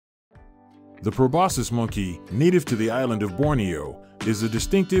The proboscis monkey, native to the island of Borneo, is a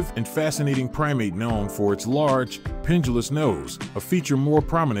distinctive and fascinating primate known for its large, pendulous nose, a feature more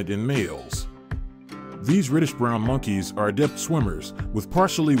prominent in males. These reddish-brown monkeys are adept swimmers, with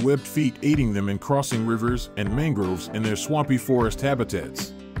partially webbed feet aiding them in crossing rivers and mangroves in their swampy forest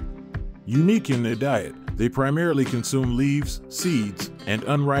habitats. Unique in their diet, they primarily consume leaves, seeds, and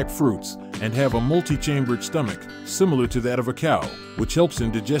unripe fruits, and have a multi-chambered stomach, similar to that of a cow, which helps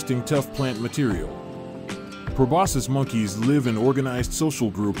in digesting tough plant material. Proboscis monkeys live in organized social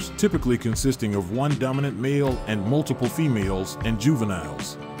groups, typically consisting of one dominant male and multiple females and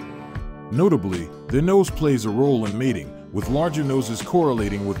juveniles. Notably, their nose plays a role in mating, with larger noses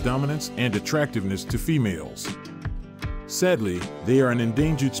correlating with dominance and attractiveness to females. Sadly, they are an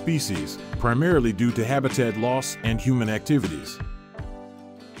endangered species, primarily due to habitat loss and human activities.